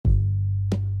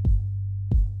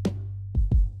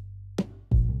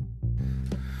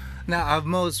Now, I've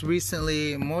most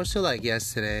recently, more so like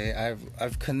yesterday,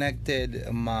 I've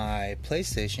connected my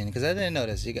PlayStation because I didn't know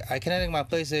this. I connected my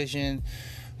PlayStation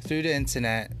through the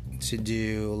internet to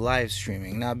do live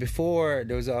streaming. Now, before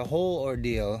there was a whole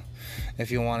ordeal if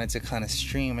you wanted to kind of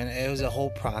stream, and it was a whole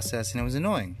process, and it was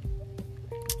annoying.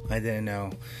 I didn't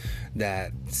know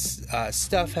that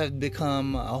stuff had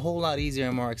become a whole lot easier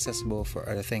and more accessible for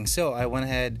other things. So I went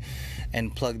ahead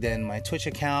and plugged in my Twitch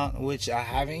account, which I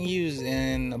haven't used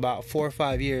in about 4 or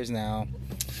 5 years now.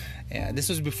 And this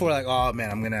was before, like, oh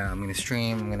man, I'm gonna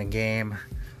stream, I'm gonna game,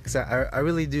 because I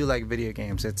really do like video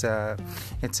games. It's a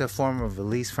form of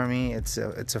release for me. It's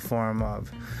a form of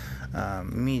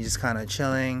me just kind of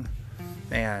chilling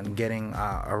and getting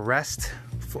a rest.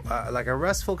 Like a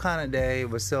restful kind of day,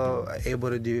 but still able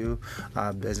to do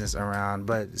business around,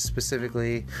 but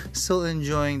specifically still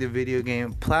enjoying the video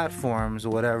game platforms,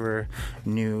 whatever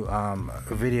new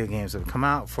video games have come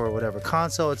out for whatever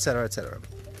console, etc., etc.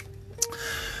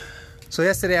 So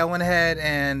yesterday I went ahead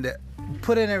and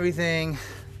put in everything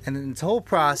and this whole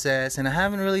process, and I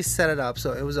haven't really set it up,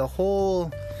 so it was a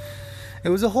whole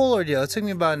ordeal. It took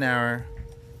me about an hour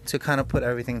to kind of put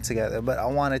everything together, but I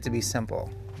want it to be simple,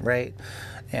 right?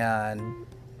 And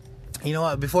you know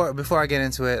what? Before I get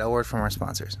into it, a word from our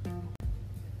sponsors.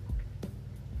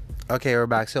 Okay, we're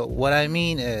back. So what I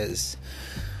mean is,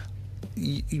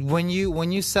 when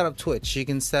you set up Twitch, you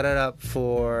can set it up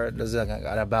for there's like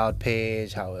an about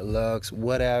page, how it looks,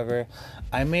 whatever.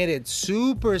 I made it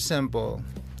super simple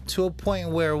to a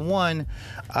point where, one,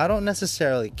 I don't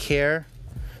necessarily care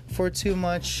for too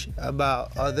much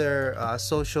about other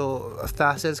social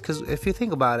facets, because if you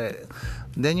think about it,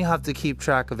 then you have to keep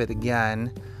track of it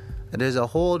again. There's a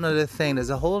whole nother thing, there's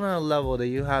a whole nother level that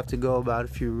you have to go about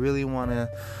if you really want to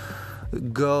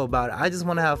go about it. I just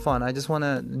want to have fun. I just want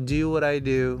to do what I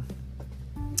do,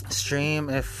 stream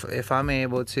if I'm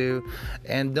able to,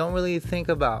 and don't really think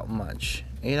about much,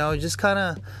 just kind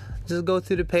of just go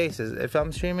through the paces. If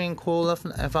I'm streaming, cool.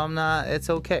 If I'm not, it's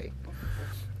okay.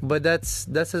 But that's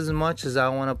as much as I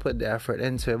want to put the effort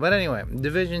into it. But anyway,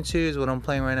 Division 2 is what I'm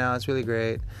playing right now. It's really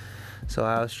great. So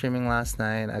I was streaming last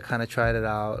night. I kind of tried it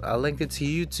out. I linked it to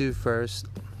YouTube first,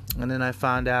 and then I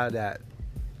found out that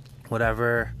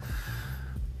whatever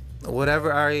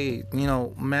I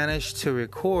managed to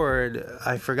record,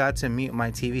 I forgot to mute my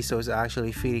TV, so it's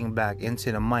actually feeding back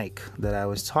into the mic that I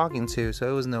was talking to. So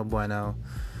it was no bueno.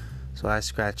 So I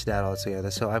scratched that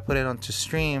altogether. So I put it onto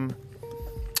stream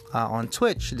on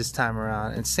Twitch this time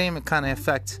around, and same kind of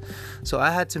effect. So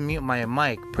I had to mute my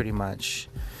mic pretty much,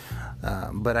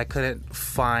 but I couldn't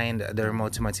find the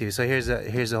remote to my TV. So here's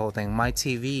the whole thing. My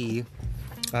TV,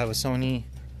 I have a Sony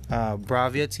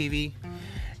Bravia TV,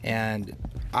 and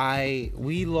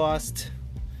we lost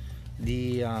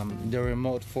the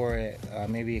remote for it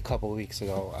maybe a couple weeks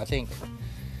ago. I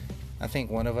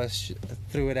think one of us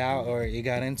threw it out, or it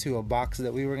got into a box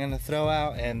that we were gonna throw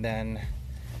out, and then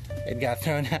it got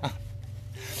thrown out.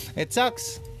 It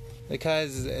sucks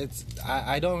because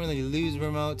I don't really lose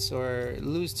remotes or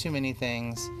lose too many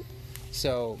things,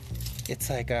 so it's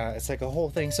like a whole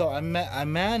thing. So I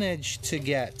managed to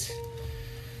get,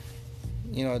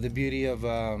 the beauty of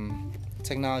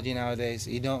technology nowadays.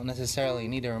 You don't necessarily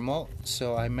need a remote,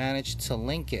 so I managed to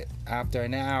link it after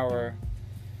an hour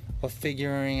of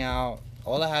figuring out.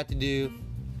 All I had to do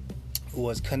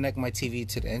was connect my TV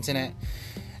to the internet.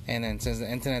 And then since the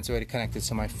internet's already connected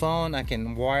to my phone, I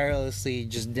can wirelessly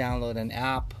just download an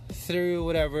app through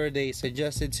whatever they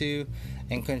suggested to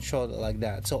and control it like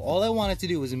that. So all I wanted to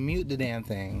do was mute the damn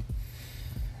thing.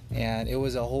 And it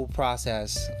was a whole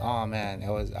process. Oh man,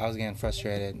 I was getting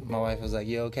frustrated. My wife was like,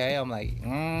 "You okay?" I'm like,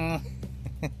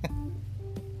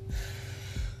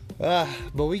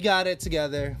 But we got it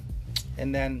together.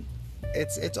 And then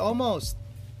it's almost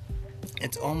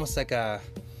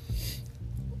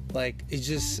like it's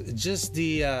just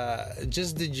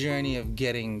the journey of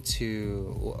getting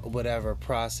to whatever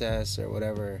process or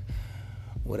whatever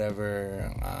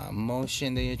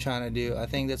motion that you're trying to do. I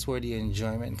think that's where the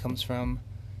enjoyment comes from,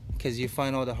 because you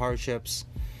find all the hardships,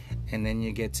 and then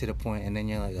you get to the point, and then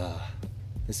you're like,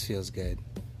 this feels good,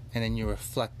 and then you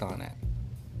reflect on it,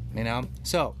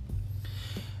 So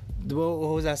what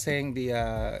was I saying?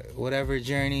 The whatever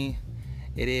journey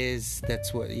it is,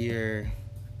 that's what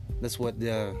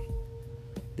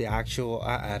the actual,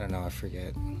 I don't know, I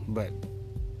forget, but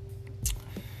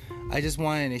I just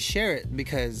wanted to share it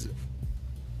because,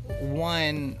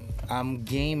 one, I'm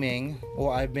gaming,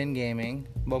 or I've been gaming,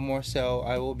 but more so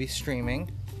I will be streaming,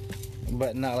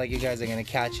 but not like you guys are gonna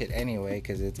catch it anyway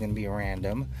because it's gonna be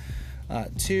random.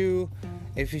 Two,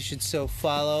 if you should so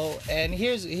follow, and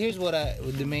here's what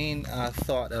the main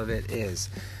thought of it is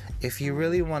if you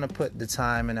really want to put the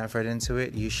time and effort into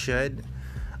it, you should.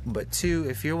 But two,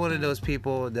 if you're one of those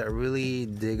people that really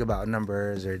dig about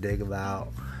numbers or dig about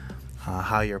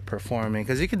how you're performing,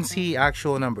 because you can see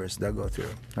actual numbers that go through,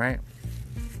 right?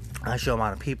 Actual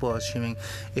amount of people are streaming.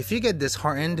 If you get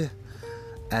disheartened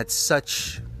at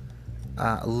such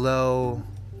low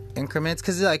increments,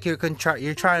 because like you're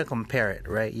trying to compare it,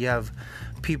 right? You have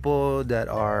people that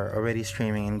are already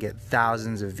streaming and get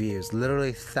thousands of views,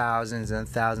 literally thousands and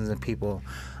thousands of people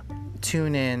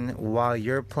tune in while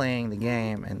you're playing the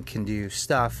game and can do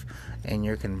stuff, and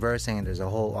you're conversing and there's a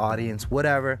whole audience,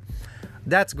 whatever.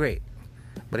 That's great.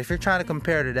 But if you're trying to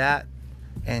compare to that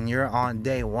and you're on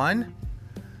day one,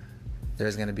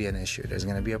 there's going to be an issue. There's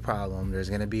going to be a problem. There's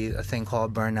going to be a thing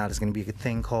called burnout. There's going to be a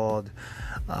thing called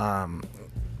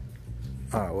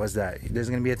what's that? There's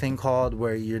going to be a thing called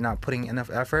where you're not putting enough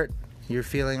effort. You're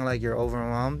feeling like you're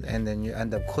overwhelmed, and then you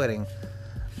end up quitting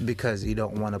because you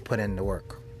don't want to put in the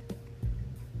work.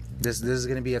 This is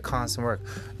going to be a constant work.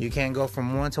 You can't go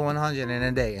from 1 to 100 in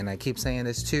a day, and I keep saying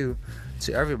this to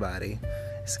everybody.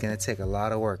 It's going to take a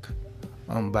lot of work.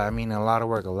 But I mean a lot of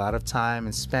work, a lot of time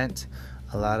and spent,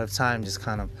 a lot of time just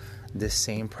kind of this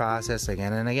same process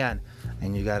again and again,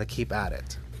 and you got to keep at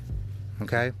it.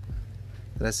 Okay?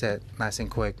 That's it. Nice and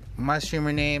quick. My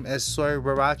streamer name is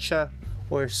Soyracha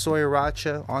or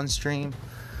Soyracha on stream.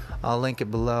 I'll link it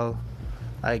below.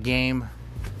 I game.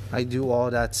 I do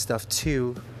all that stuff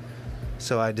too.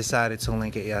 So I decided to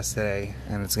link it yesterday,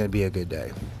 and it's going to be a good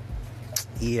day.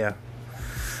 Yeah.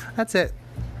 That's it.